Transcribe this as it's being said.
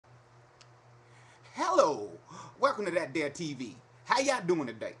Hello, welcome to That There TV. How y'all doing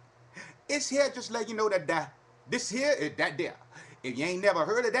today? It's here just to let you know that this here is That There. If you ain't never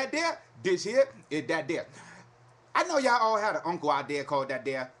heard of That There, this here is That There. I know y'all all had an uncle out there called That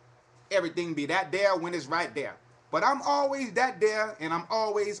There. Everything be that there when it's right there. But I'm always that there, and I'm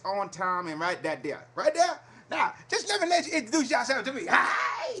always on time and right that there. Right there? Now, just let you introduce yourself to me.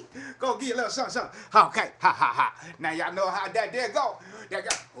 Hi! Go get a little something, something. Okay, ha ha ha. Now y'all know how that there go. That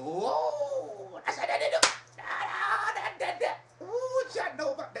go. Oh, that's how that there do. That there. Ooh, y'all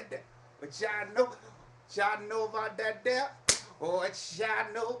know about that there. But y'all know about that there. Oh,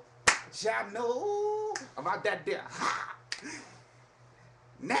 y'all know about that there. Ha!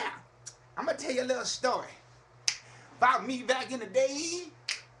 Now, I'm gonna tell you a little story about me back in the day.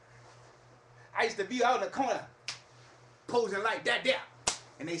 I used to be out in the corner posing like that there.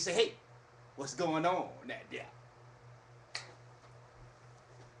 And they say, hey, what's going on that there?